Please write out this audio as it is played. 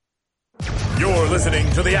You're listening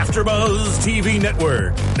to the AfterBuzz TV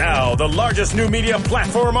Network, now the largest new media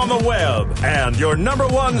platform on the web, and your number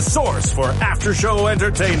one source for after-show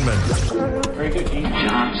entertainment. Very good, Keith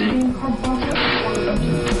Johnson. From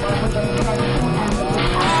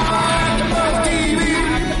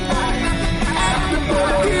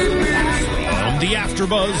the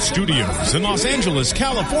AfterBuzz Studios in Los Angeles,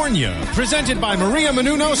 California, presented by Maria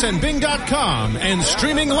Menounos and Bing.com, and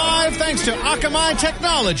streaming live thanks to Akamai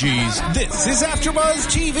Technologies, this is AfterBuzz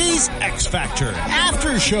TV's X Factor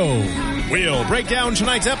After Show. We'll break down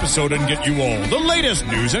tonight's episode and get you all the latest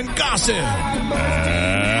news and gossip.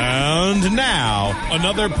 And now,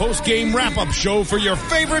 another post-game wrap-up show for your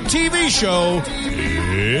favorite TV show.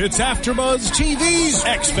 It's AfterBuzz TV's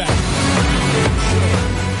X Factor.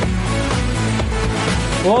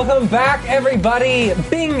 Welcome back, everybody.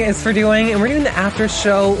 Bing is for doing, and we're doing the after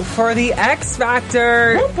show for the X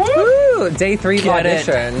Factor. Whoop, whoop. Woo! Day 3 of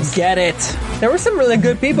auditions. Get it. There were some really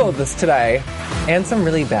good people this today, and some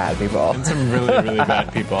really bad people. And some really, really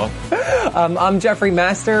bad people. I'm Jeffrey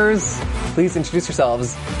Masters. Please introduce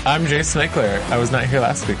yourselves. I'm Jay Snickler. I was not here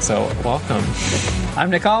last week, so welcome.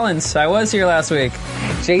 I'm Nick Collins. I was here last week.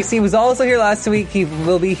 JC was also here last week. He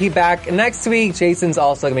will be back next week. Jason's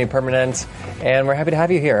also going to be permanent. And we're happy to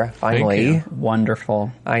have you here, finally. Thank you.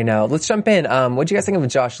 Wonderful. I know. Let's jump in. What'd you guys think of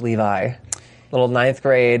Josh Levi? Little 9th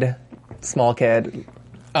grade, small kid.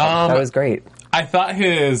 That was great. I thought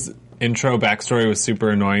his intro backstory was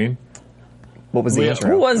super annoying. What was the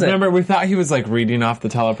intro? Who was it? Remember, we thought he was like reading off the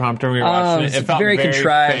teleprompter when we were watching it. It felt very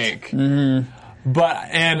contrived. fake. Mm-hmm.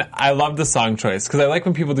 And I love the song choice, because I like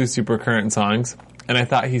when people do super current songs, and I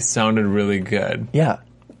thought he sounded really good. Yeah.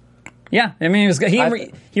 Yeah, I mean,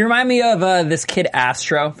 he reminded me of this kid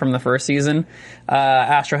Astro from the first season.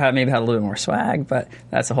 Astro maybe had a little bit more swag, but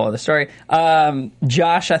that's a whole other story.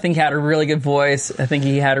 Josh, I think, had a really good voice. I think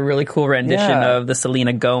he had a really cool rendition of the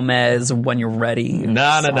Selena Gomez "When You're Ready." No.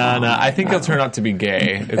 I think he'll turn out to be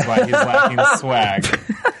gay. Is why he's lacking swag.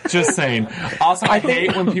 Just saying. Also, I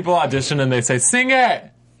hate when people audition and they say, "Sing it."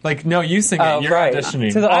 Like, no, you sing it. You're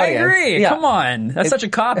auditioning. To the I audience. agree. Yeah. Come on. That's such a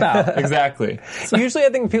cop-out. Exactly. Usually I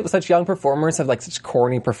think such young performers have like such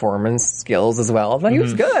corny performance skills as well. But he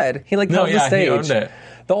was good. He held the stage. He owned it.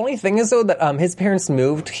 The only thing is though that his parents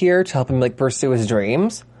moved here to help him like pursue his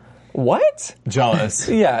dreams. What? Jealous.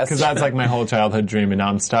 Yes. Because that's like my whole childhood dream, and now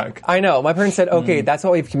I'm stuck. I know. My parents said, okay, that's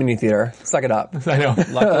why we have community theater. Suck it up. I know.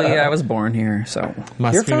 Luckily, I was born here, so.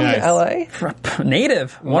 Must You're be from nice. LA?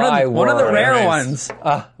 Native. One of the rare ones.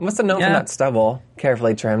 Must have known from that stubble.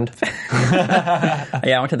 Carefully trimmed. Yeah,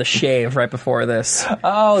 I went to the shave right before this.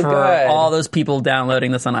 Oh, for good. all those people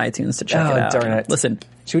downloading this on iTunes to check it out. Darn it. Listen.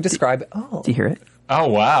 Should we describe it? Oh. Do you hear it? Oh,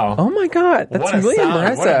 wow. Oh my God. That's what a really sound.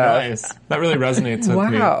 impressive. What a noise. That really resonates with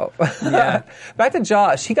me. Wow. Yeah. Back to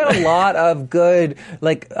Josh. He got a lot of good,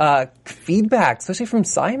 feedback, especially from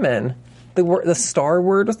Simon. The star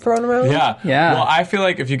word was thrown around. Yeah. Well, I feel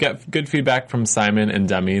like if you get good feedback from Simon and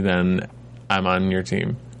Demi, then I'm on your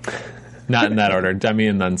team. Not in that order. Demi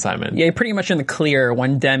and then Simon. Yeah, you're pretty much in the clear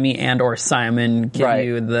when Demi and or Simon give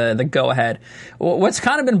you the go-ahead. What's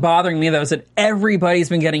kind of been bothering me, though, is that everybody's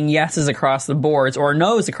been getting yeses across the boards or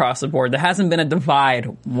no's across the board. There hasn't been a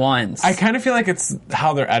divide once. I kind of feel like it's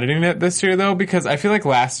how they're editing it this year, though, because I feel like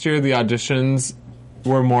last year the auditions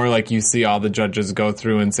were more like you see all the judges go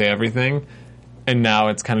through and say everything. And now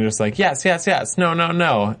it's kind of just like, yes,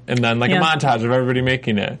 no, and then like a montage of everybody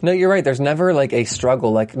making it. No, you're right. There's never like a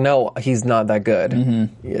struggle. Like, no, he's not that good.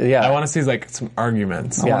 Mm-hmm. Yeah. I want to see like some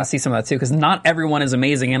arguments. I want to see some of that too, because not everyone is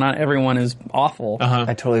amazing and not everyone is awful. Uh-huh.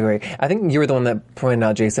 I totally agree. I think you were the one that pointed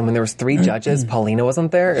out, Jason, when there was 3 judges, Paulina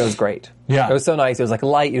wasn't there. It was great. Yeah. It was so nice. It was like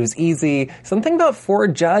light. It was easy. Something about 4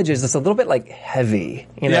 judges is a little bit like heavy.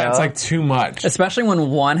 You know? It's like too much. Especially when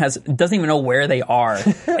one doesn't even know where they are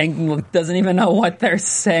and doesn't even know what they're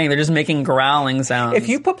saying. They're just making growling sounds. If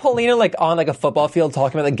you put Paulina like on like a football field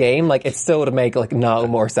talking about the game, like it still would make like no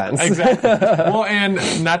more sense. Exactly. Well,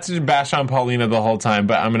 and not to bash on Paulina the whole time,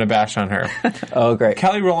 but I'm going to bash on her. Oh, great.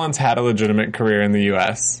 Kelly Rowland's had a legitimate career in the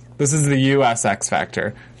U.S. This is the U.S. X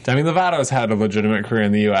Factor. Demi Lovato's had a legitimate career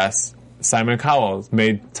in the U.S. Simon Cowell's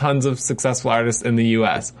made tons of successful artists in the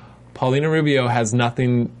U.S. Paulina Rubio has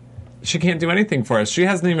nothing. She can't do anything for us. She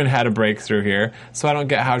hasn't even had a breakthrough here, so I don't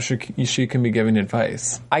get how she can be giving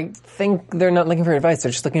advice. I think they're not looking for advice.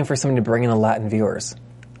 They're just looking for someone to bring in the Latin viewers.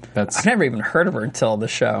 I've never even heard of her until the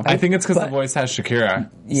show. I think it's because the voice has Shakira,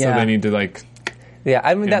 so they need to like. Yeah,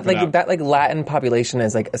 I mean that Latin population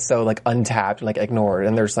is like so like untapped, like ignored,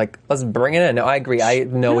 and there's like let's bring it in. No, I agree. I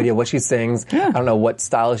have no idea what she sings. I don't know what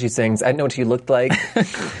style she sings. I didn't know what she looked like.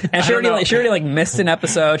 And she already missed an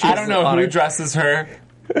episode. I don't know who dresses her.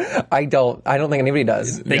 I don't think anybody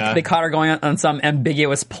does. They caught her going on some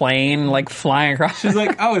ambiguous plane, like flying across. She's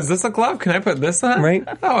like, oh, is this a glove? Can I put this on? Right.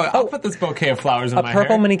 Oh, I'll put this bouquet of flowers in my hair. A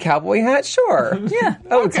purple mini cowboy hat? Sure. Yeah.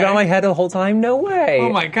 Oh, it's been on my head the whole time? No way. Oh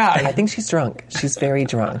my God. I think she's drunk. She's very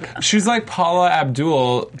drunk. She's like Paula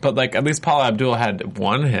Abdul, but like at least Paula Abdul had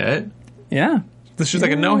one hit. Yeah. She's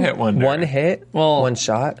like a no-hit wonder. One hit? Well, one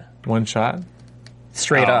shot? One shot?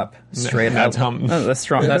 Straight up. That's that's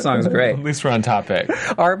strong. That song's great. At least we're on topic.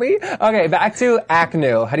 Are we? Okay, back to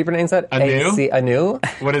Acnu. How do you pronounce that? Anu? Anu?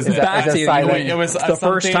 What is it? Back is to it silent? It was it's the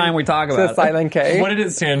first time we talk It's about a silent K? What did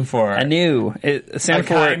it stand for? Anu. It stands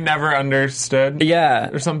for I never understood. Yeah.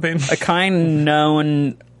 Or something. A kind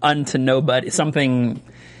known unto nobody. Something.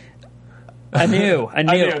 Anu.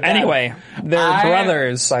 Anyway, they're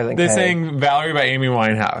brothers. Silent They K. sang Valerie by Amy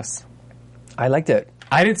Winehouse. I liked it.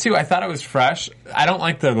 I did too. I thought it was fresh. I don't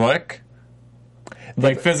like the look.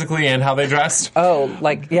 Like physically and how they dressed. Oh,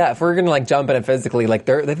 like, yeah, if we're gonna like jump in it physically, like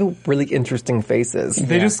they have really interesting faces.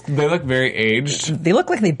 They look very aged. They look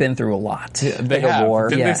like they've been through a lot. They Like a have. war.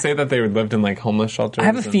 Didn't Yeah. they say that they lived in like homeless shelters? I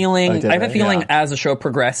have a feeling. did I have a they? feeling Yeah. as the show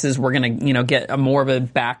progresses, we're gonna, get a more of a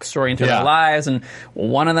backstory into Yeah. their lives, and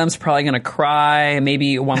one of them's probably gonna cry.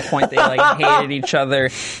 Maybe at one point they like hated each other,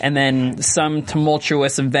 and then some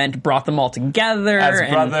tumultuous event brought them all together as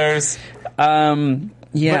brothers.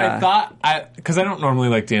 Yeah, But I thought, because I don't normally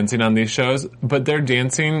like dancing on these shows, but their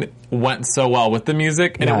dancing went so well with the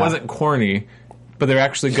music, and it Yeah. wasn't corny, but they're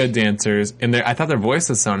actually good dancers, and I thought their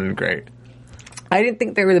voices sounded great. I didn't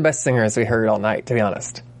think they were the best singers we heard all night, to be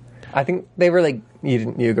honest. I think they were like,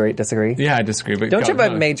 you agree, disagree? Yeah, I disagree. But Don't you go,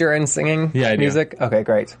 have a no. major in singing Yeah, I do. music? Okay,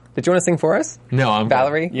 great. Did you want to sing for us? No, I'm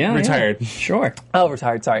Valerie? yeah, retired. yeah. Sure. Oh,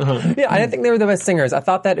 retired, sorry. Yeah, I didn't think they were the best singers. I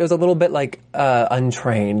thought that it was a little bit like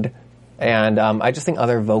untrained. And I just think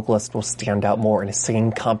other vocalists will stand out more in a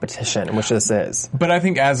singing competition, which this is. But I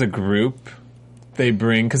think as a group, they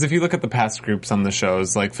bring, because if you look at the past groups on the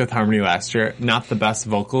shows, like Fifth Harmony last year, not the best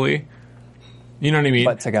vocally. You know what I mean?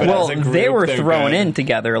 But together. as Well, a group, they were they're thrown good. in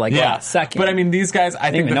together like last second. But I mean, these guys,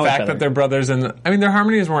 I think even the know each fact other. that they're brothers and, their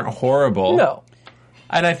harmonies weren't horrible. No.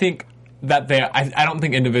 And I think that I don't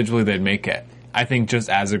think individually they'd make it. I think just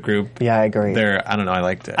as a group. Yeah, I agree. I don't know, I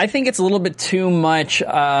liked it. I think it's a little bit too much.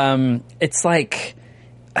 It's like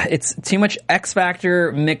it's too much X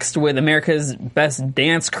Factor mixed with America's Best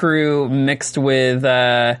Dance Crew mixed with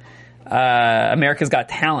America's Got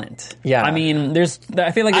Talent. Yeah. I mean,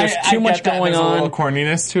 I feel like there's I too much get that. going There's on. a little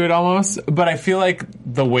corniness to it almost, but I feel like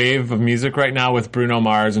the wave of music right now with Bruno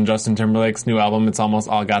Mars and Justin Timberlake's new album, it's almost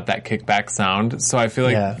all got that kickback sound. So I feel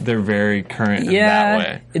like they're very current in that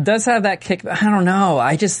way. It does have that kick. I don't know.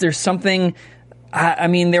 There's something. I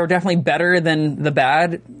mean, they were definitely better than the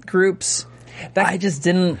bad groups. I just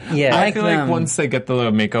didn't like I feel them. like once they get the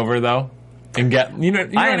little makeover though, and get you know I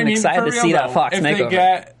what am I mean? excited For to real, see that though, Fox if makeover. they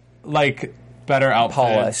get like better outfits,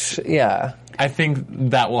 Polish. Yeah. I think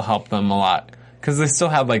that will help them a lot. Because they still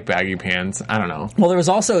had like baggy pants. I don't know. Well, there was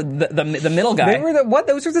also the middle guy. They were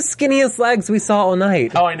those were the skinniest legs we saw all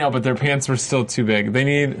night. Oh, I know, but their pants were still too big. They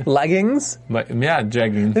need, Leggings?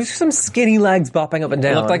 jeggings. There's some skinny legs bopping up and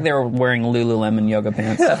down. It looked like they were wearing Lululemon yoga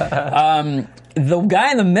pants. The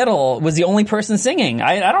guy in the middle was the only person singing.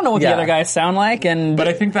 I don't know what the Yeah. other guys sound like, But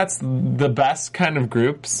I think that's the best kind of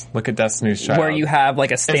groups. Look at Destiny's Child. where you have like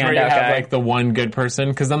a It's where you standout have guy. like the one good person,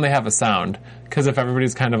 because then they have a sound. Because if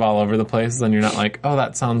everybody's kind of all over the place, then you're not like, oh,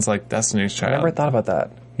 that sounds like Destiny's Child. I never thought about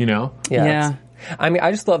that. You know? Yeah. Yeah. I mean,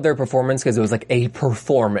 I just love their performance because it was like a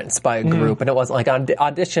performance by a group, and it wasn't like an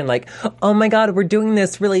audition. Like, oh my god, we're doing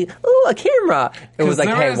this really. Ooh, a camera. It was like,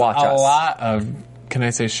 there hey, was watch a us. lot of, can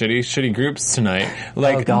I say shitty groups tonight?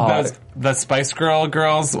 Like Oh, God. the Spice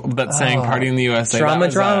girls that sang "Party in the USA." Drama.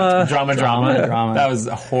 Drama. That was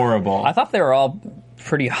horrible. I thought they were all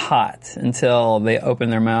pretty hot until they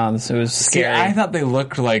opened their mouths. It was See, scary. I thought they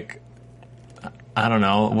looked like, I don't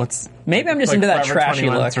know, Maybe I'm just like into that Forever trashy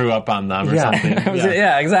 21 look. threw up on them or Yeah. something.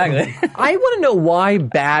 Yeah, exactly. I want to know why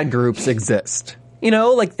bad groups exist. You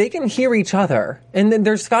know, like they can hear each other, and then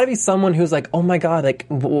there's got to be someone who's like, "Oh my god, like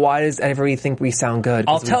why does everybody think we sound good?"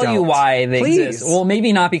 'Cause I'll we tell you don't." why they Please. exist. Well,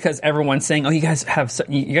 maybe not because everyone's saying, "Oh, you guys are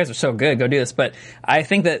so good, go do this." But I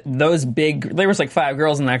think that there was like 5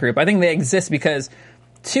 girls in that group. I think they exist because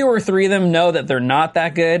 2 or 3 of them know that they're not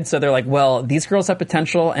that good, so they're like, well, these girls have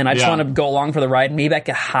potential, and I just Yeah. want to go along for the ride. Maybe I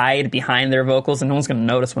could hide behind their vocals, and no one's going to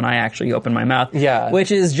notice when I actually open my mouth. Yeah.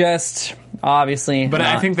 Which is just, obviously, But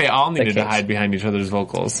I not think they all needed to case. hide behind each other's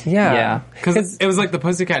vocals. Yeah. Yeah. Because it was like the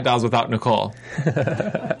Pussycat Dolls without Nicole.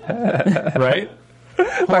 Right?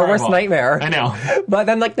 My worst nightmare. I know. But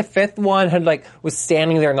then like the fifth one was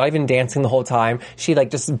standing there, not even dancing the whole time. She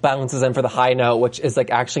like just bounces in for the high note, which is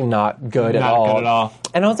like actually not good at all. Not good at all.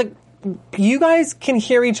 And I was like, you guys can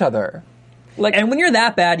hear each other. Like, and when you're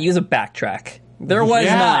that bad, use a backtrack. There was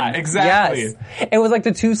none. Exactly. Yes. It was like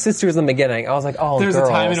the two sisters in the beginning. I was like, oh, There's girls.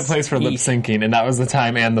 a time and a place for lip syncing, and that was the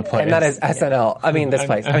time and the place. And that is SNL. I mean, this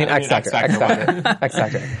place. I mean, X Factor. X Factor. X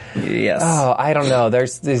Factor. Yes. Oh, I don't know.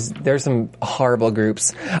 There's some horrible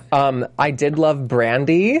groups. I did love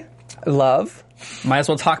Brandy. Love. Might as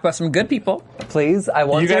well talk about some good people. Please, I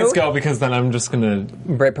want to. You guys go, because then I'm just gonna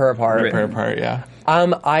rip her apart. Rip her apart, yeah.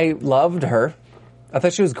 I loved her. I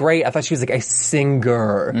thought she was great. I thought she was like a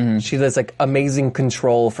singer. Mm-hmm. She has like amazing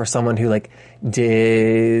control for someone who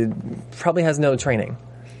probably has no training.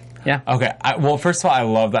 Yeah. Okay. Well, first of all, I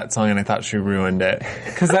love that song, and I thought she ruined it.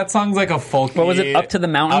 Because that song's like a folky... What was it? Up to the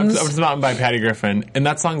Mountains? Up to the Mountain by Patty Griffin. And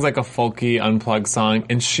that song's like a folky, unplugged song.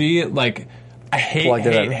 And she, like... I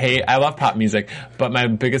hate. I love pop music, but my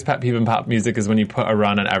biggest pet peeve in pop music is when you put a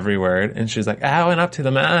run on every word, and she's like, I went up to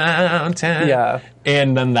the mountain. Yeah.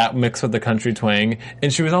 And then that mixed with the country twang,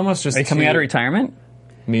 and she was almost just... Are you coming out of retirement?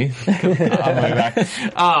 Me? On my back.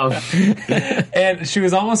 And she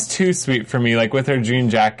was almost too sweet for me, like with her jean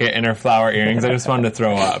jacket and her flower earrings. I just wanted to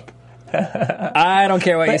throw up. I don't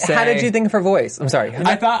care what you say. How did you think of her voice? I'm sorry.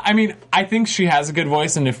 I think she has a good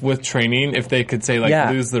voice, and if with training, if they could say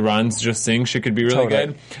lose the runs, just sing, she could be really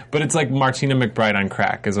good. But it's like Martina McBride on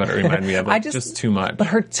crack is what it reminded me of. Like, just too much. But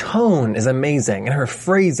her tone is amazing, and her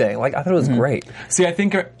phrasing, like I thought it was great. See, I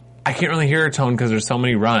think I can't really hear her tone because there's so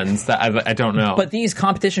many runs that I don't know. But these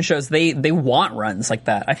competition shows, they want runs like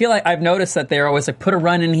that. I feel like I've noticed that they're always like, put a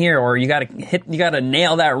run in here, or you gotta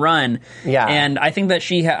nail that run. Yeah. And I think that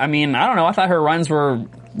I don't know, I thought her runs were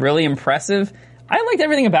really impressive. I liked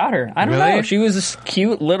everything about her. I don't know. She was this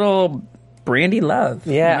cute little Brandy Love.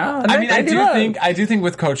 Yeah. You know? I do think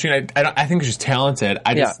with coaching, I think she's talented.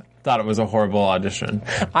 I just thought it was a horrible audition.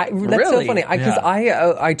 That's so funny because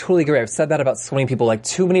I totally agree. I've said that about so many people. Like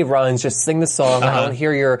too many runs, just sing the song. I don't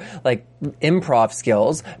hear your like improv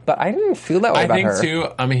skills. But I didn't feel that way about her. I think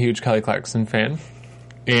too. I'm a huge Kelly Clarkson fan,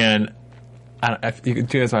 and do you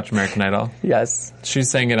guys watch American Idol? Yes. She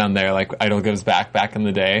sang it on there, like Idol Gives Back in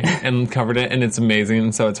the day, and covered it, and it's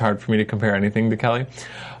amazing. So it's hard for me to compare anything to Kelly.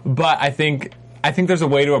 But I think there's a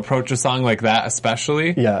way to approach a song like that,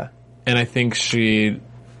 especially. Yeah. And I think she.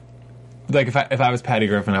 Like, if I was Patty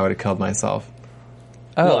Griffin, I would have killed myself.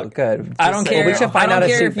 Oh, good. I don't care. We should find out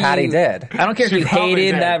if Patty did. I don't care if you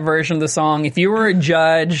hated that version of the song. If you were a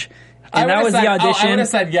judge and that was the audition, I would have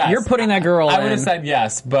said yes. You're putting that girl in. I would have said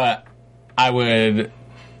yes, but I would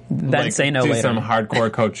then say no do later. some hardcore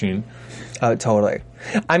coaching. Oh, totally.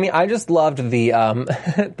 I mean, I just loved the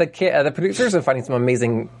producers are finding some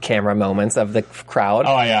amazing camera moments of the crowd.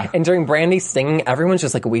 Oh, yeah. And during Brandy singing, everyone's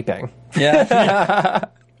just like weeping. Yeah.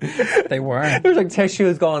 They were. There's like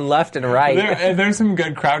tissues going left and right. There's some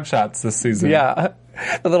good crowd shots this season. Yeah.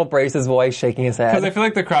 The little Brace's voice shaking his head. Because I feel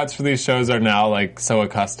like the crowds for these shows are now like so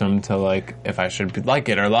accustomed to like if I should like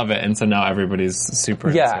it or love it, and so now everybody's super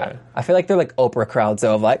into it. I feel like they're like Oprah crowds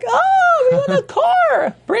though, of like, oh, we want a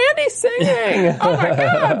car! Brandy's singing! Oh my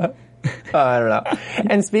god! I don't know.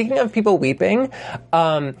 And speaking of people weeping,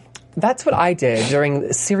 that's what I did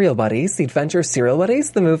during Serial Buddies, the Adventure of Serial Buddies,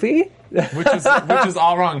 the movie. Which is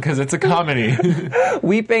all wrong because it's a comedy.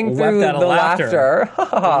 Weeping through the laughter.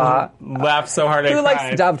 Laughed so hard I cried. Who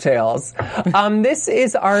likes dovetails? This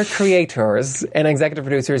is our creators and executive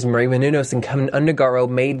producers, Marie Menounos and Kevin Undergaro,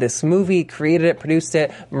 made this movie, created it, produced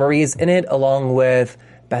it. Marie's in it along with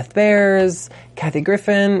Beth Bears, Kathy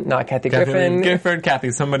Griffin, not Kathy Griffin. Gifford,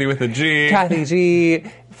 Kathy, somebody with a G. Kathy G.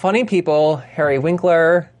 Funny people, Harry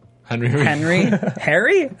Winkler.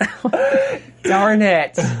 Harry? Darn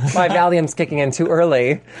it. My Valium's kicking in too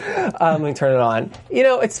early. Let me turn it on. You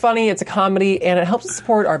know, it's funny, it's a comedy, and it helps us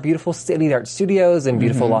support our beautiful state-of-the-art studios in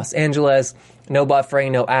beautiful Los Angeles. No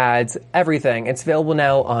buffering, no ads, everything. It's available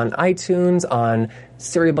now on iTunes, on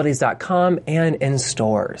SerialBuddies.com, and in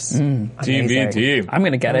stores. DVD. I'm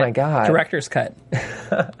going to get it. Oh my God. Director's cut.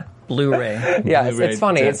 Blu-ray. Yeah, it's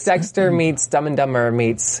funny. disc. It's Dexter meets Dumb and Dumber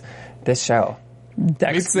meets this show.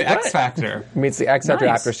 It's the X Factor. Meets the X Factor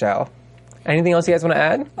Nice. After Show. Anything else you guys want to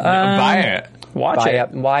add? Buy it. Watch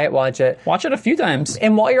it. Watch it. Watch it a few times.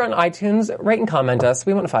 And while you're on iTunes, rate and comment us.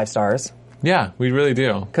 We want 5 stars Yeah, we really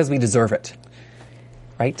do. because we deserve it.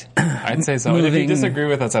 Right? I'd say so. And if you disagree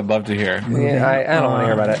with us, I'd love to hear. Yeah, I don't want to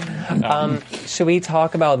hear about it. Should we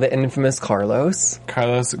talk about the infamous Carlos?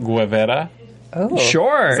 Carlos Guevara. Oh,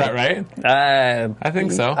 Sure. Is that right? I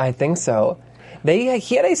think so. I think so.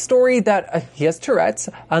 He had a story that he has Tourette's,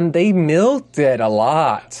 and they milked it a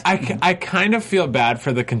lot. I kind of feel bad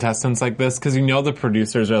for the contestants like this because the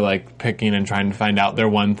producers are like picking and trying to find out their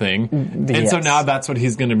one thing, and so now that's what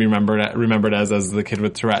he's going to be remembered as the kid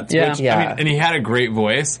with Tourette's. Yeah. Which, I mean, and he had a great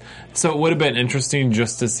voice, so it would have been interesting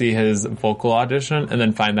just to see his vocal audition and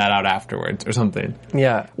then find that out afterwards or something.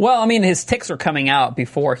 Yeah. Well, I mean, his tics were coming out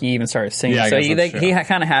before he even started singing, Yeah, I so guess he that's true.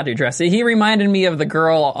 kind of had to address it. He reminded me of the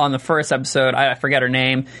girl on the first episode. I forget her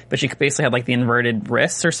name, but she basically had like the inverted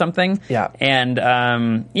wrists or something. Yeah. And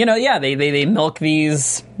they milk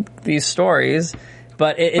these stories,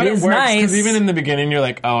 but it is works, nice because even in the beginning you're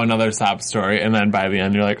like, oh, another sob story, and then by the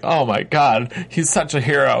end you're like, oh my god, he's such a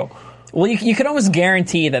hero. Well, you can almost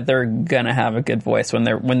guarantee that they're gonna have a good voice when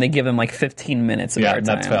they give them like 15 minutes of their time.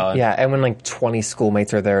 That's valid. Yeah, and when like 20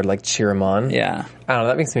 schoolmates are there to like cheer him on. Yeah. I don't know,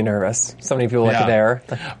 that makes me nervous. So many people like there.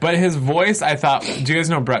 But his voice, I thought, do you guys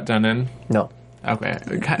know Brett Dennen? No. Okay.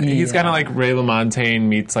 He's kind of like Ray LaMontagne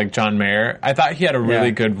meets like John Mayer. I thought he had a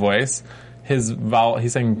really good voice. His vowel, he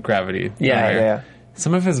sang Gravity. Yeah.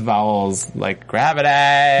 Some of his vowels, like gravity.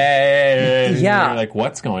 Yeah. You're like,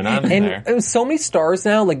 what's going on And there? it was so many stars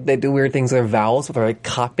now, like they do weird things with their vowels, but they're like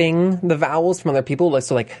copying the vowels from other people. Like,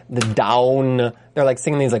 so like the down, they're like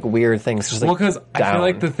singing these like weird things. Just, like, Well, because I feel down.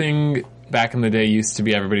 like the thing back in the day used to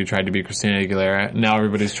be everybody tried to be Christina Aguilera. Now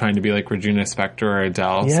everybody's trying to be like Regina Spektor or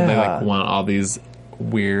Adele. So they like want all these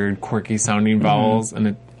weird, quirky sounding vowels, and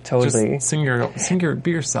it Totally. just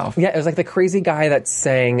be yourself. Yeah, it was like the crazy guy that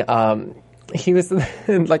sang, he was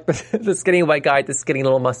like the skinny white guy with the skinny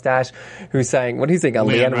little mustache who sang, what do you think,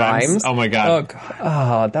 Leanne Rimes? Oh my god. Oh god.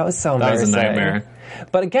 Oh, that was so That was a embarrassing. nightmare.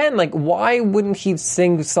 But again, like, why wouldn't he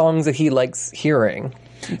sing songs that he likes hearing?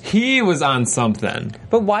 He was on something.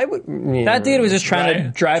 But why would... That dude was just trying to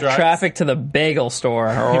Right. drive Drugs. traffic to the bagel store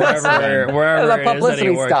or wherever It was a it is that he publicity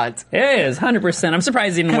worked. stunt. It is 100%. I'm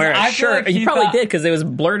surprised he didn't wear a I feel shirt. like he he probably thought- did because it was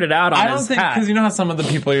blurted out on I don't his think, hat. because you know how some of the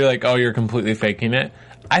people you're like, oh, you're completely faking it?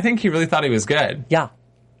 I think he really thought he was good. Yeah.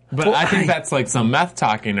 But I think that's like some meth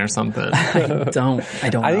talking or something. I don't I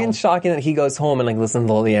know. think it's shocking that he goes home and like listens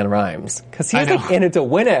to Leanne Rimes. Because he's I like know. in it to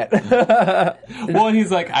win it. Well, and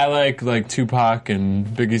he's like, I like Tupac and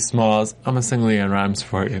Biggie Smalls. I'm gonna sing Leanne Rimes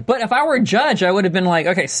for you. But if I were a judge, I would have been like,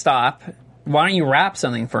 okay, stop. Why don't you rap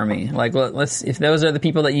something for me? Like, let's. If those are the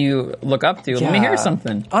people that you look up to, let me hear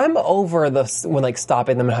something. I'm over when like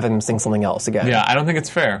stopping them and having them sing something else again. Yeah, I don't think it's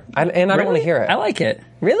fair. I don't want to Really? hear it. I like it.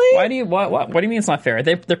 Really? Why do you? What do you mean it's not fair?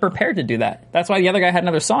 They're prepared to do that. That's why the other guy had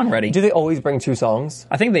another song ready. Do they always bring 2 songs?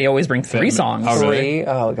 I think they always bring 3 songs. Oh, really? 3?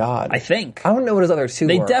 Oh, God. I think. I don't know what his other 2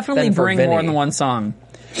 They were. definitely Then for bring more Vinny. than one song.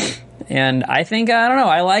 And I think, I don't know,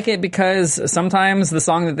 I like it because sometimes the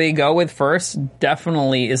song that they go with first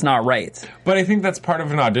definitely is not right. But I think that's part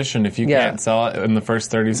of an audition. If you Yeah. can't sell it in the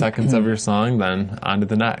first 30 seconds of your song, then on to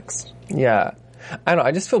the next. Yeah. I don't know.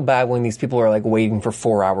 I just feel bad when these people are like waiting for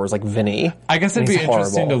 4 hours like Vinny. I guess it'd be He's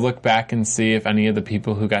interesting horrible. to look back and see if any of the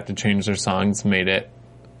people who got to change their songs made it,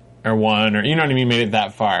 or won, or you know what I mean, made it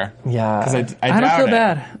that far. Yeah. Because I I don't doubt feel it.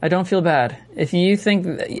 bad. I don't feel bad. If you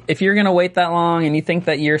think, if you're going to wait that long and you think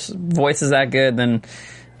that your voice is that good, then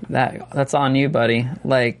that's on you, buddy.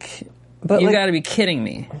 Like, But, you like- got to be kidding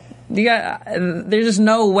me. There's just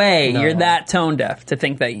no way you're that tone deaf to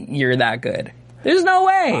think that you're that good. There's no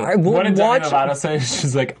way. I would What did Demi watch. Lovato say?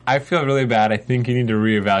 She's like, I feel really bad. I think you need to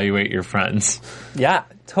reevaluate your friends. Yeah.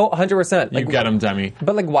 100%. You Like, get them, Demi.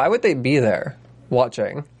 But like, why would they be there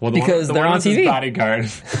watching? Well, Because the they're one on was his TV. bodyguard.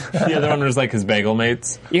 The other one was like his bagel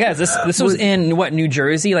mates. You guys, this was in what, New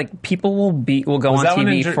Jersey? Like, people will go on Was that one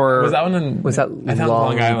TV in for Was that one in? Was that I thought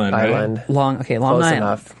Long Island? Right? Long Close night.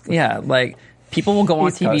 enough. Yeah, like people will go on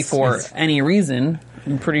East TV Coast. for East. any reason.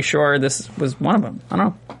 I'm pretty sure this was one of them. I don't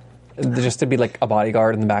know. Just to be like a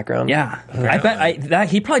bodyguard in the background? Yeah, I bet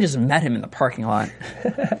he probably just met him in the parking lot.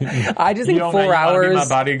 I just think don't 4 know, you wanna be my hours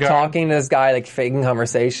bodyguard? talking to this guy, like faking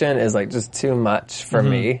conversation, is like just too much for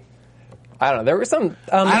me. I don't know. There were some.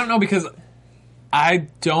 I don't know, because I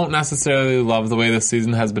don't necessarily love the way this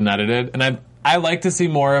season has been edited, and I like to see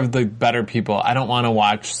more of the better people. I don't want to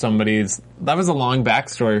watch somebody's. That was a long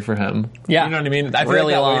backstory for him. Yeah. You know what I mean? I feel Really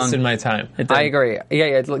like that long. wasted my time. It did. I agree. Yeah,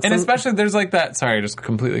 yeah. Like And especially, there's like that. Sorry, I just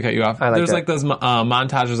completely cut you off. like There's that. like those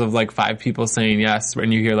montages of like 5 people saying yes,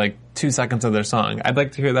 and you hear like 2 seconds of their song. I'd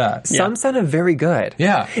like to hear that. some sounded very good.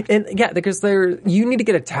 Yeah. And yeah, because you need to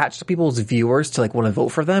get attached to people's viewers to like want to vote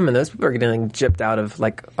for them, and those people are getting like, gypped out of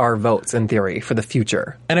like our votes in theory for the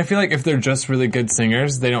future. And I feel like if they're just really good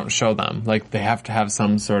singers, they don't show them. Like, they have to have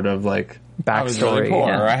some sort of like I was really backstory. poor,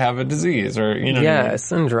 Yeah. or I have a disease, or you know. what I Yeah, mean?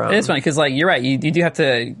 syndrome. It's funny because, like, you're right. You do have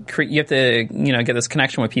to get this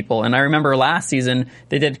connection with people. And I remember last season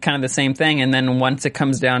they did kind of the same thing. And then once it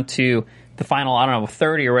comes down to the final, I don't know,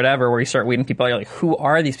 30 or whatever, where you start meeting people, you're like, who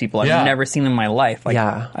are these people? I've Yeah. never seen them in my life. Like,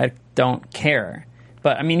 Yeah. I don't care.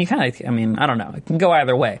 But I mean, I don't know. It can go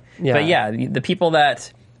either way. Yeah. But yeah, the people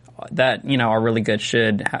that are really good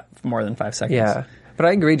should have more than 5 seconds. Yeah. But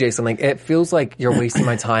I agree, Jason. Like, it feels like you're wasting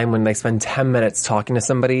my time when they spend 10 minutes talking to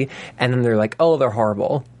somebody and then they're like, oh, they're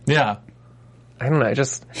horrible. Yeah. I don't know.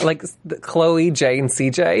 Just like Chloe, Jay, and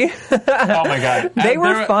CJ. Oh my god. They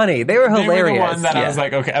were funny. They were hilarious. They were the one that I Yeah. was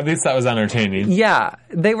like, okay, at least that was entertaining. Yeah.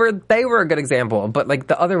 They were a good example. But like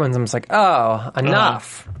the other ones, I'm just like, oh,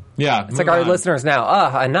 enough. Yeah. It's like our listeners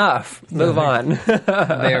now. Enough. Move on. They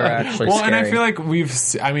were actually Well, scary. and I feel like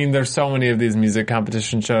there's so many of these music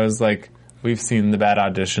competition shows, like, we've seen the bad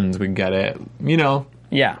auditions, we get it, you know.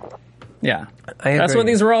 Yeah. Yeah. I That's agree. what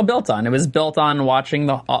these were all built on. It was built on watching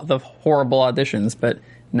the horrible auditions, but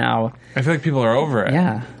now, I feel like people are over it.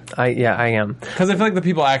 yeah. I am. Because I feel like the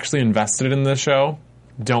people actually invested in the show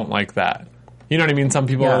don't like that. You know what I mean? Some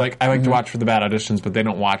people Yeah. are like, I like to watch for the bad auditions, but they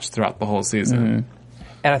don't watch throughout the whole season.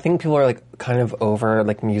 And I think people are like kind of over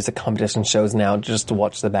like music competition shows now just to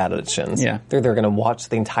watch the bad auditions. Yeah. They're going to watch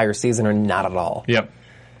the entire season or not at all. Yep.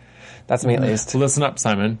 That's me at least. So listen up,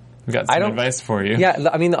 Simon. We've got some advice for you. Yeah,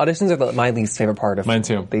 I mean, the auditions are my least favorite part of Mine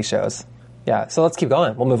too. these shows. Yeah, so let's keep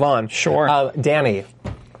going. We'll move on. Sure. Danny,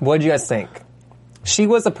 what did you guys think? She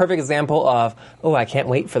was a perfect example of, I can't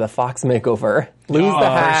wait for the Fox makeover. Lose the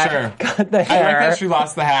hat, For sure. cut the I hair. like that she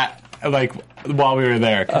lost the hat, like, while we were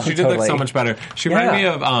there. Because she did totally. look so much better. She reminded me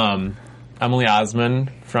Yeah. of Emily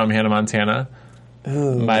Osmond from Hannah Montana.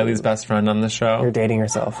 Miley's best friend on the show. You're dating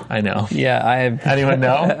yourself. I know. Yeah, I have. Anyone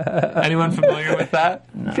know? Anyone familiar with that?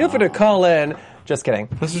 Feel free to call in. Just kidding.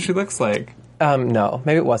 That's what she looks like. No,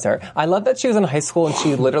 maybe it was her. I love that she was in high school and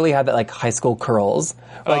she literally had that like high school curls.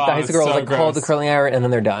 Like the high it's school girls so like call gross. the curling iron and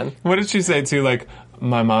then they're done. What did she say too? Like,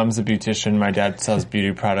 my mom's a beautician, my dad sells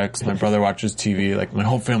beauty products, my brother watches TV, like, my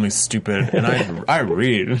whole family's stupid, and I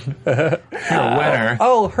read. You're a winner.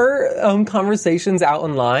 Oh, her conversations out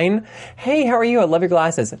online. Hey, how are you? I love your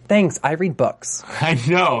glasses. Thanks. I read books. I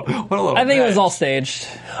know. What a little I think it was bitch. all staged.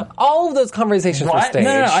 All of those conversations were What? staged.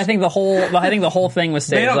 No. I think the whole thing was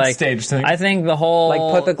staged. They don't like, stage things. I think the whole like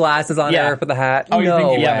put the glasses on Yeah. her, put the hat. Oh, you no think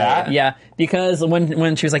you way. did that? Yeah, because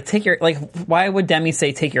when she was like, why would Demi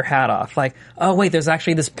say take your hat off? Like, oh wait, there's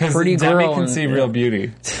actually this pretty Demi girl. can and- see real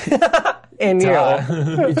beauty. And you.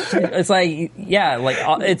 It's like, yeah,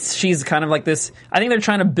 like she's kind of like this. I think they're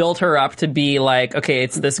trying to build her up to be like, okay,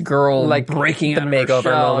 it's this girl Like breaking the out of her makeover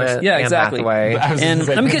shell. moment. Yeah, Anne exactly. Hathaway. I was And just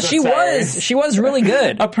like, I mean, because Princess she was really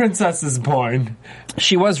good. A princess is born.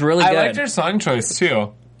 She was really I good. liked her song choice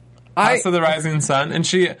too. House of the Rising Sun,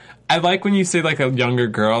 and I like when you say like a younger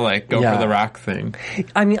girl, like go Yeah. for the rock thing.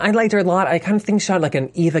 I mean, I liked her a lot. I kind of think she had like an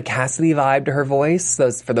Eva Cassidy vibe to her voice,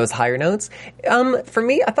 for those higher notes. For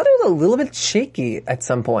me, I thought it was a little bit shaky at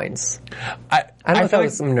some points. I don't know if that feel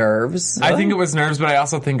was some nerves. I think it was nerves, but I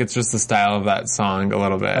also think it's just the style of that song a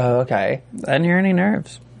little bit. Oh, okay. I didn't hear any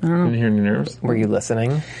nerves. Didn't hear any nerves. Were you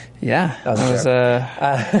listening? Yeah, was I was.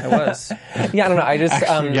 I was. Yeah, I don't know. I just,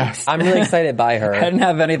 Actually, yes. I'm really excited by her. I didn't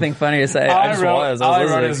have anything funny to say. All I just was. all I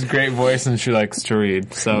wrote listening. is great voice, and she likes to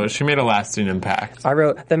read, so she made a lasting impact. I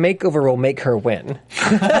wrote, the makeover will make her win.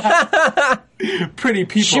 Pretty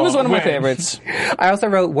people. She was one of my win. favorites. I also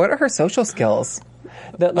wrote, what are her social skills?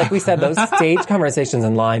 Like we said, those stage conversations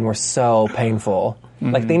in line were so painful.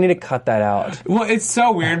 Like, they need to cut that out. Well, it's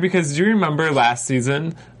so weird because do you remember last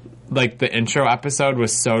season? Like, the intro episode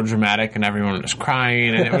was so dramatic and everyone was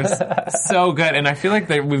crying and it was so good. And I feel like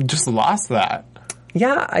we've just lost that.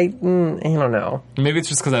 Yeah, I don't know. Maybe it's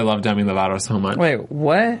just because I love Demi Lovato so much. Wait,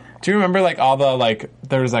 what? Do you remember, like, all the, like,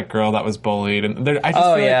 there was that girl that was bullied? And I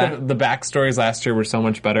just feel like the backstories last year were so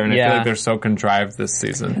much better, and I feel like they're so contrived this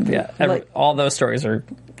season. Yeah, Like- all those stories are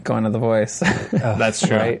going to The Voice. That's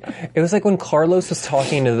true. Right? It was like when Carlos was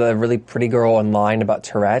talking to the really pretty girl online about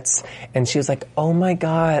Tourette's, and she was like, oh my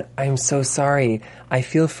God, I'm so sorry. I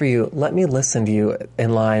feel for you. Let me listen to you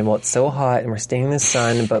in line while it's so hot and we're staying in the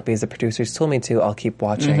sun, but because the producers told me to, I'll keep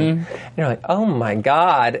watching. And you're like, oh my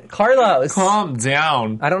God, Carlos. Calm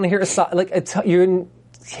down. I don't hear a like you're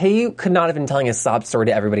he could not have been telling his sob story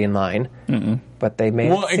to everybody in line. But they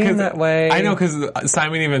made it seem that way. I know, because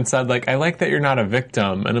Simon even said, like, I like that you're not a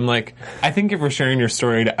victim. And I'm like, I think if we're sharing your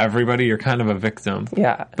story to everybody, you're kind of a victim.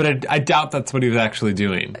 Yeah. But I doubt that's what he was actually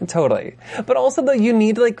doing. Totally. But also, though, you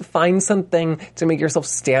need to, like, find something to make yourself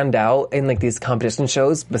stand out in, like, these competition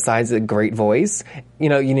shows besides a great voice. You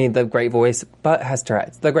know, you need the great voice, but has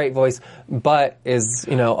Tourette's. The great voice, but is,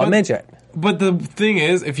 a midget. But the thing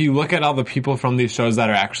is, if you look at all the people from these shows that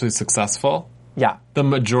are actually successful... Yeah. The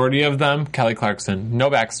majority of them, Kelly Clarkson, no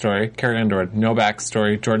backstory. Carrie Underwood, no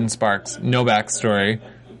backstory. Jordan Sparks, no backstory.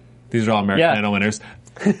 These are all American Idol winners.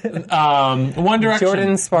 One Direction.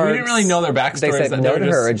 Jordan Sparks. We didn't really know their backstories. They said no to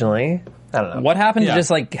her originally. I don't know. What happened to just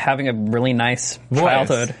like having a really nice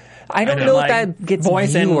childhood? I don't know if that gets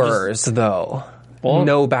viewers, though. Well,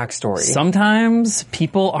 no backstory. Sometimes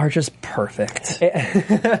people are just perfect.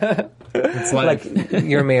 It's like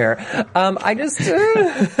your mirror. I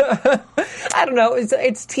don't know.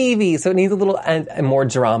 It's TV, so it needs a little more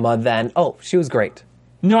drama than, she was great.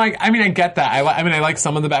 No, I mean, I get that. I like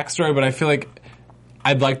some of the backstory, but I feel like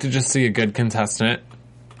I'd like to just see a good contestant.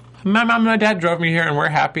 My mom and my dad drove me here, and we're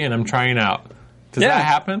happy, and I'm trying out. Does that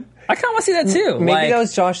happen? I kind of want to see that, too. Maybe that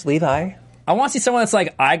was Josh Levi. I want to see someone that's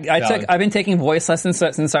like, I've been taking voice lessons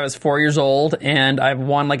since I was 4 years old, and I've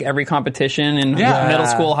won like every competition in middle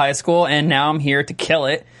school, high school, and now I'm here to kill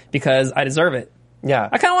it because I deserve it. Yeah.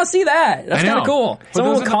 I kind of want to see that. That's kind of cool.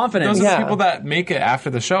 Someone with confidence. Those are the people that make it after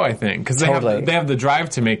the show, I think, because they have the drive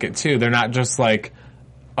to make it too. They're not just like,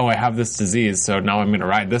 I have this disease, so now I'm going to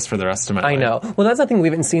ride this for the rest of my life. I know. Well, that's the thing we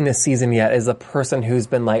haven't seen this season yet, is a person who's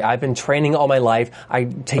been like, I've been training all my life, I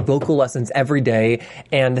take vocal lessons every day,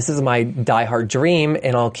 and this is my diehard dream,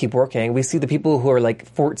 and I'll keep working. We see the people who are like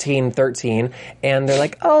 14, 13, and they're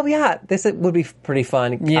like, this would be pretty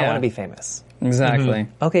fun. I want to be famous. Exactly.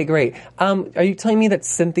 Okay, great. Are you telling me that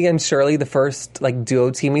Cynthia and Shirley, the first like duo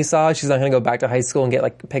team we saw, she's not going to go back to high school and get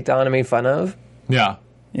like picked on and made fun of? Yeah.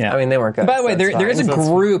 Yeah. I mean, they weren't good. By the way, there is a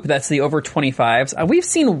group that's the over 25s. We've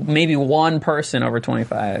seen maybe one person over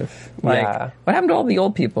 25. What happened to all the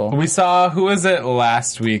old people? We saw, who was it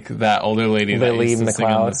last week, that older lady that used to sing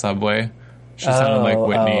on the subway? She sounded like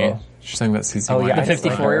Whitney. She sang that CC the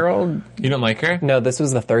 54-year-old? You don't like her? No, this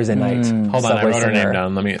was the Thursday night. Hold on, I wrote her name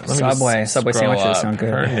down. Let me Subway sandwiches sound good.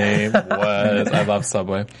 Her name was, I love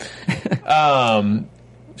Subway.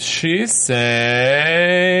 She sang,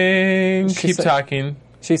 keep talking.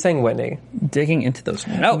 She sang Whitney. Digging into those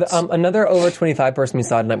notes. Another over 25 person we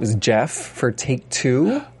saw tonight was Jeff for Take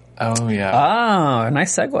Two. Oh, yeah. Oh,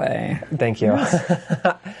 nice segue. Thank you.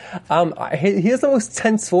 He has the most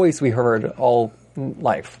tense voice we heard all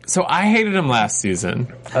life. So I hated him last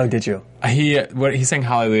season. Oh, did you? He sang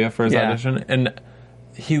Hallelujah for his audition, and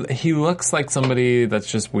he looks like somebody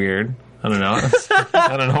that's just weird. I don't know.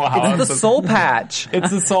 I don't know how. It's the soul patch.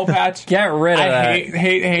 It's the soul patch. Get rid of that. I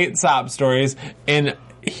hate sob stories, and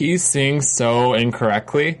he sings so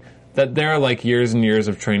incorrectly that there are like years and years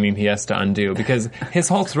of training he has to undo because his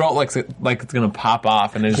whole throat looks like it's gonna pop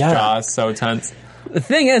off, and his jaw is so tense. The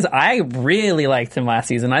thing is, I really liked him last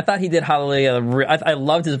season. I thought he did Hallelujah. I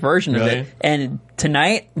loved his version of it. And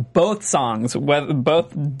tonight, both songs,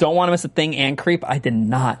 both Don't Want to Miss a Thing and Creep, I did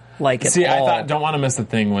not like it at all. I thought Don't Want to Miss a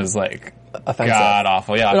Thing was like offensive. God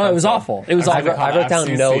awful. Yeah, no, it was awful. It was awful. I wrote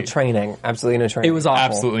down no training. Absolutely no training. It was awful.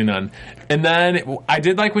 Absolutely none. And then I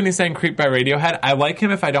did like when he sang Creep by Radiohead. I like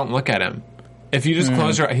him if I don't look at him. If you just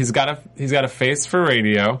close your eyes, he's got a face for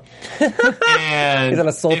radio. And he's got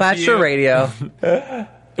a soul patch for radio.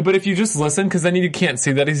 But if you just listen, because then you can't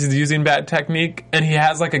see that he's using bad technique, and he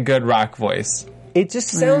has like a good rock voice. It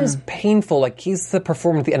just sounds painful, like he's the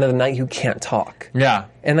performer at the end of the night who can't talk. Yeah.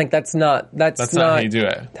 And like that's not how you do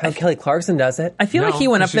it. How Kelly Clarkson does it. I feel like he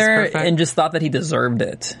went up there and just thought that he deserved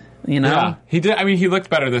it. You know? Yeah. He did. I mean, he looked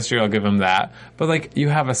better this year, I'll give him that. But like, you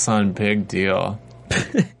have a son, big deal.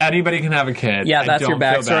 Anybody can have a kid. Yeah, that's your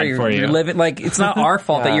backstory. You're living like it's not our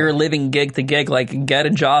fault that you're living gig to gig. Like, get a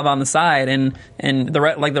job on the side, and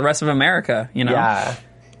the rest of America. You know. Yeah,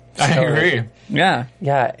 I agree. Yeah,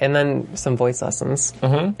 and then some voice lessons.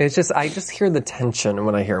 It's just I just hear the tension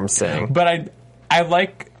when I hear him sing. But I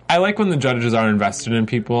like when the judges are invested in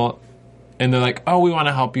people. And they're like, oh, we want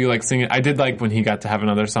to help you, like, sing it. I did like when he got to have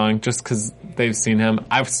another song, just because they've seen him.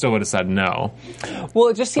 I still would have said no. Well,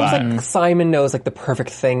 it just seems like Simon knows, like, the perfect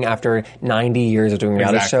thing after 90 years of doing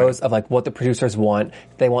reality shows of, like, what the producers want.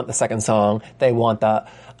 They want the second song. They want the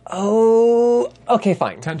Oh, okay,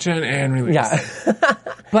 fine. Tension and release. Yeah.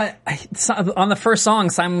 But on the first song,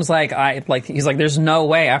 Simon was he's like, there's no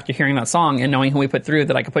way after hearing that song and knowing who we put through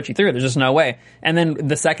that I could put you through. There's just no way. And then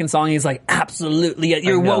the second song, he's like, absolutely,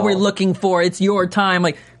 you're what we're looking for. It's your time.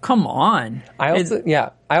 Like, come on. I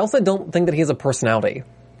also don't think that he has a personality.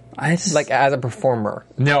 Like, as a performer.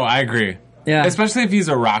 No, I agree. Yeah. Especially if he's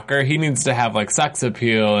a rocker, he needs to have, like, sex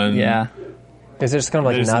appeal and... Yeah. Is there just kind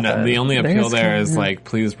of like nothing? The only appeal there is like,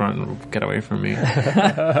 please run, get away from me.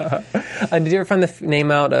 Did you ever find the name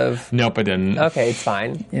out of? Nope, I didn't. Okay, it's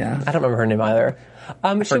fine. Yeah. I don't remember her name either.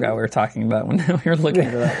 I forgot we were talking about when we were looking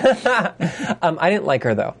at that. I didn't like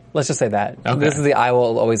her though. Let's just say that. Okay. This is the I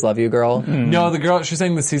Will Always Love You girl. No, the girl, she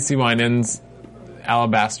sang the CeCe Winans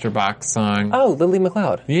Alabaster Box song. Oh, Lily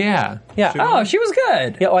McLeod. Yeah. Yeah. She was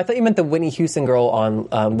good. Yeah, I thought you meant the Whitney Houston girl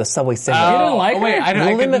on the Subway Singer. You didn't like her? Wait, I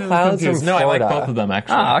Lily get McLeod's confused. from No, I like Florida. both of them,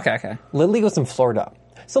 actually. Oh, okay. Lily was from Florida.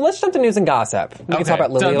 So let's jump to news and gossip. We can talk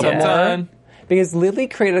about Lily a little more. Because Lily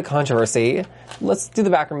created a controversy. Let's do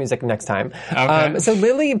the background music next time. Okay. So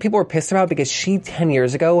Lily, people were pissed about because she 10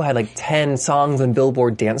 years ago had like 10 songs on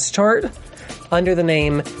Billboard Dance Chart under the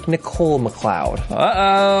name Nicole McLeod.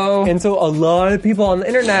 Uh-oh. And so a lot of people on the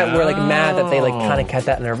internet were like mad that they like kind of kept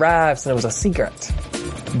that in their wraps and it was a secret.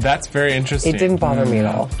 That's very interesting. It didn't bother me at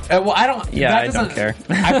all. Well, I don't... Yeah, that I don't care.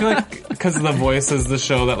 I feel like because The Voice is the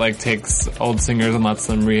show that like takes old singers and lets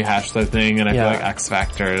them rehash their thing, and I feel like X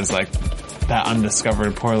Factor is like that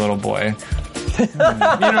undiscovered poor little boy. You know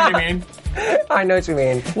what I mean? I know what you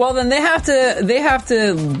mean. Well, then they have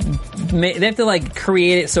to like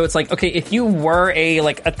create it so it's like, okay, if you were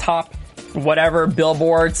a top whatever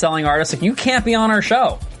Billboard selling artist, like you can't be on our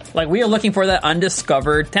show. Like, we are looking for that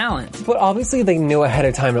undiscovered talent. But obviously they knew ahead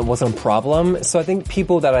of time it wasn't a problem. So I think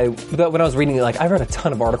people that when I was reading it, like, I read a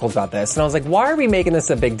ton of articles about this. And I was like, why are we making this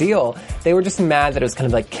a big deal? They were just mad that it was kind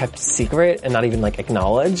of like kept secret and not even like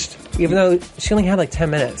acknowledged. Even though she only had like 10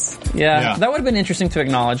 minutes. Yeah. That would have been interesting to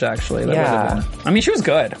acknowledge, actually. That would have been. I mean, she was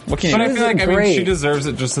good. What can you do? But I feel like, great. she deserves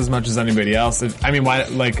it just as much as anybody else. Why,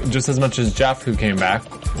 like, just as much as Jeff, who came back.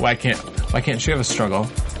 Why can't she have a struggle?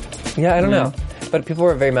 Yeah, I don't know. But people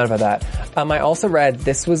were very mad about that. I also read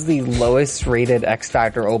this was the lowest rated X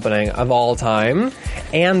Factor opening of all time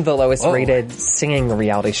and the lowest rated singing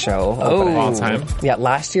reality show opening. All time? Yeah,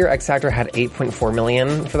 last year X Factor had 8.4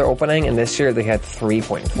 million for their opening and this year they had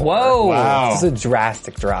 3.4. Whoa. Wow. This is a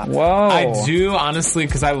drastic drop. Whoa. I do, honestly,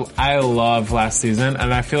 because I love last season,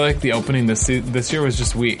 and I feel like the opening this year was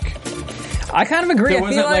just weak. I kind of agree. There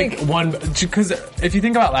I feel wasn't like one, because if you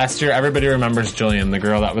think about last year, everybody remembers Jillian, the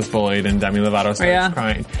girl that was bullied, and Demi Lovato starts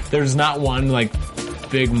crying. There's not one like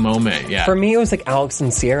big moment yet. For me, it was like Alex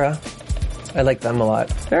and Sierra. I like them a lot.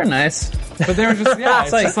 They're nice. But they were just,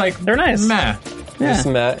 it's just like, they're nice. Meh. Just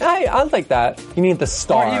met. I like that. You need the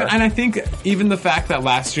star. And I think even the fact that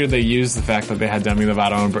last year they used the fact that they had Demi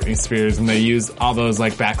Lovato and Britney Spears, and they used all those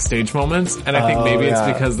like backstage moments, and I think maybe it's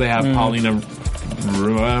because they have Paulina,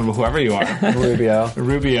 whoever you are,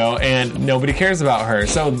 Rubio, and nobody cares about her.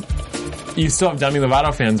 So you still have Demi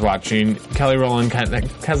Lovato fans watching. Kelly Rowland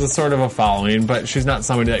has a sort of a following, but she's not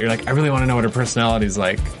somebody that you're like, I really want to know what her personality's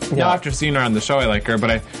like. Now, after seeing her on the show, I like her,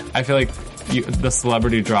 but I feel like the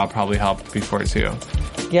celebrity draw probably helped before too.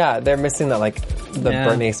 Yeah, they're missing that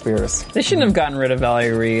Britney Spears. They shouldn't have gotten rid of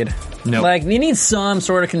Valerie Reed. No. Like, you need some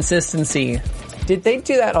sort of consistency. Did they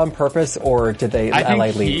do that on purpose, or did they I LA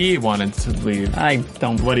think leave? he wanted to leave. I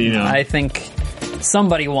don't. What do you know? I think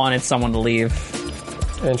somebody wanted someone to leave.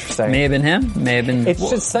 Interesting. May have been him. May have been. It's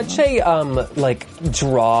just such a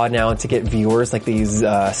draw now to get viewers, like these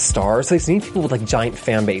stars. So they need people with like giant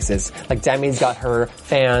fan bases. Like Demi's got her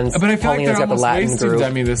fans. But I feel Paulina's like they're got the almost Latin wasting group.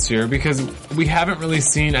 Demi this year because we haven't really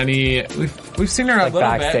seen any. We've seen her a little bit,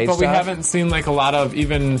 backstage but we stuff? haven't seen like a lot of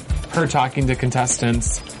even her talking to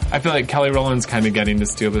contestants. I feel like Kelly Rowland's kind of getting to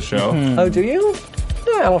steal the show. Oh, do you?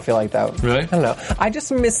 No, I don't feel like that. Really? I don't know. I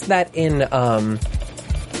just miss that in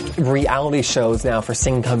reality shows now for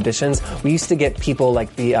singing competitions. We used to get people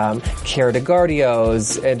like the Cara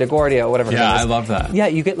DeGuardio, whatever her name is. I love that. Yeah,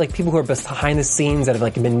 you get like people who are behind the scenes that have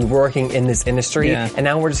like been working in this industry, and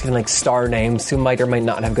now we're just getting like star names who might or might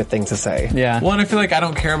not have good things to say. Yeah. Well, and I feel like I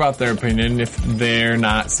don't care about their opinion if they're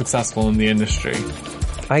not successful in the industry.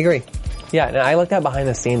 I agree. Yeah, and I like that behind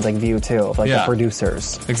the scenes like view too of like the Yeah.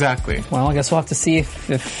 producers. Exactly. Well, I guess we'll have to see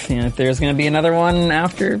if there's going to be another one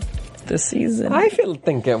after this season. I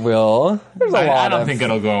think it will. There's a lot I don't of... think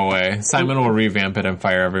it'll go away. Simon will revamp it and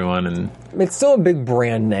fire everyone, and It's still a big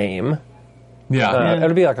brand name. yeah. It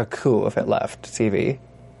would be like a coup if it left TV.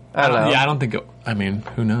 I don't know. Yeah, I don't think it. I mean,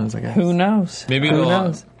 who knows? I guess. Who knows? Maybe Who they'll-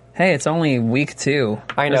 knows? Hey, it's only week 2.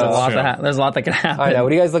 I know. There's a lot that can happen. I know.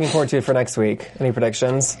 What are you guys looking forward to for next week? Any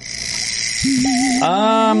predictions?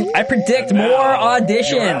 I predict more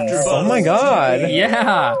auditions. Oh my god.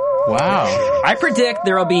 Yeah. Wow. I predict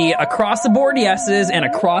there will be across the board yeses and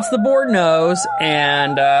across the board nos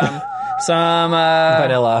and some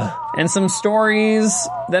Vanilla. and some stories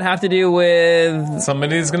that have to do with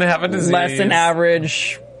Somebody's gonna have a disease. less than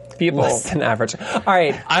average people. Less than average. All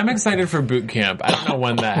right. I'm excited for boot camp. I don't know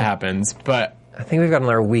when that happens, but I think we've got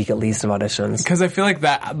another week at least of auditions. because I feel like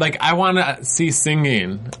that, like I want to see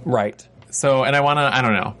singing. Right. So, and I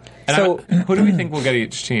don't know. And So- who do we think will get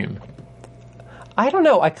each team? I don't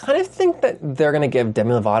know. I kind of think that they're going to give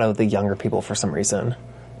Demi Lovato the younger people for some reason.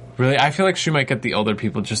 Really, I feel like she might get the older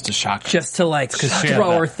people just to shock. Just to like she had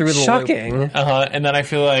throw her that. through the loop. Shocking. And then I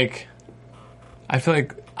feel like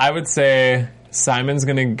I would say Simon's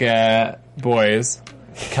gonna get boys,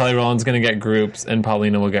 Kelly Rowland's gonna get groups, and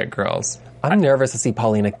Paulina will get girls. I'm nervous to see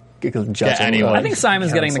Paulina judging. anyone. I think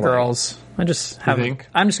Simon's getting the counseling. girls. I'm just going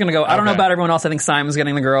to go. I don't know Okay. about everyone else. I think Simon's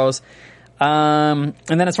getting the girls. And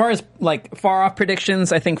then as far as like far off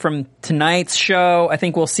predictions, I think from tonight's show, I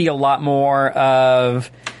think we'll see a lot more of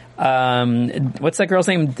what's that girl's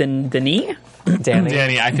name? Danny?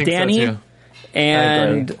 Danny, I think Danny. so too.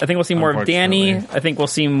 And I think we'll see more of Danny. Unfortunately. I think we'll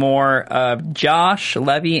see more of Josh,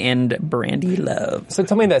 Levy, and Brandy Love. So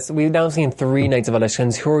tell me this. We've now seen 3 nights of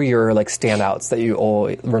auditions. Who are your like standouts that you all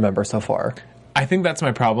remember so far? I think that's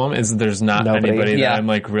my problem is there's not Nobody. anybody Yeah. that I'm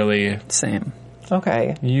like really. Same.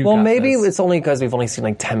 Okay. You well, got maybe this. it's only because we've only seen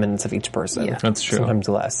like 10 minutes of each person. Yeah. That's true. Sometimes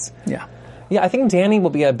less. Yeah. Yeah, I think Danny will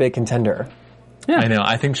be a big contender. I know.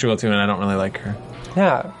 I think she will too, and I don't really like her.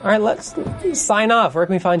 Yeah. All right, let's sign off. Where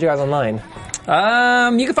can we find you guys online?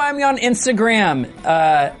 You can find me on Instagram,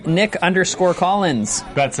 Nick_Collins.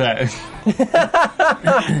 That's it.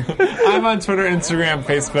 I'm on Twitter, Instagram,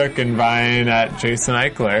 Facebook, and Vine at Jason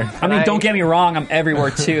Eichler. I mean, don't get me wrong, I'm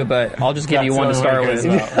everywhere too, but I'll just give you one to start with.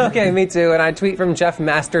 Okay, me too. And I tweet from Jeff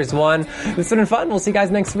Masters 1. It's been fun. We'll see you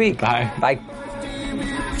guys next week. Bye. Bye.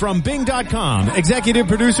 From Bing.com, executive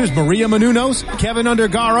producers Maria Menounos, Kevin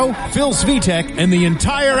Undergaro, Phil Svitek, and the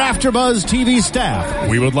entire AfterBuzz TV staff.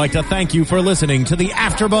 We would like to thank you for listening to the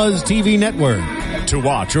AfterBuzz TV network. To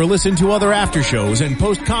watch or listen to other after shows and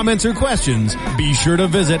post comments or questions, be sure to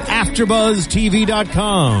visit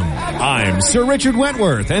AfterBuzzTV.com. I'm Sir Richard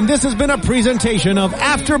Wentworth, and this has been a presentation of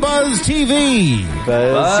AfterBuzz TV.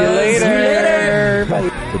 Buzz you later. Bye.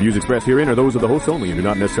 The views expressed herein are those of the hosts only and do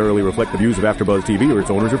not necessarily reflect the views of AfterBuzz TV or its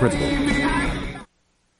owners or principals.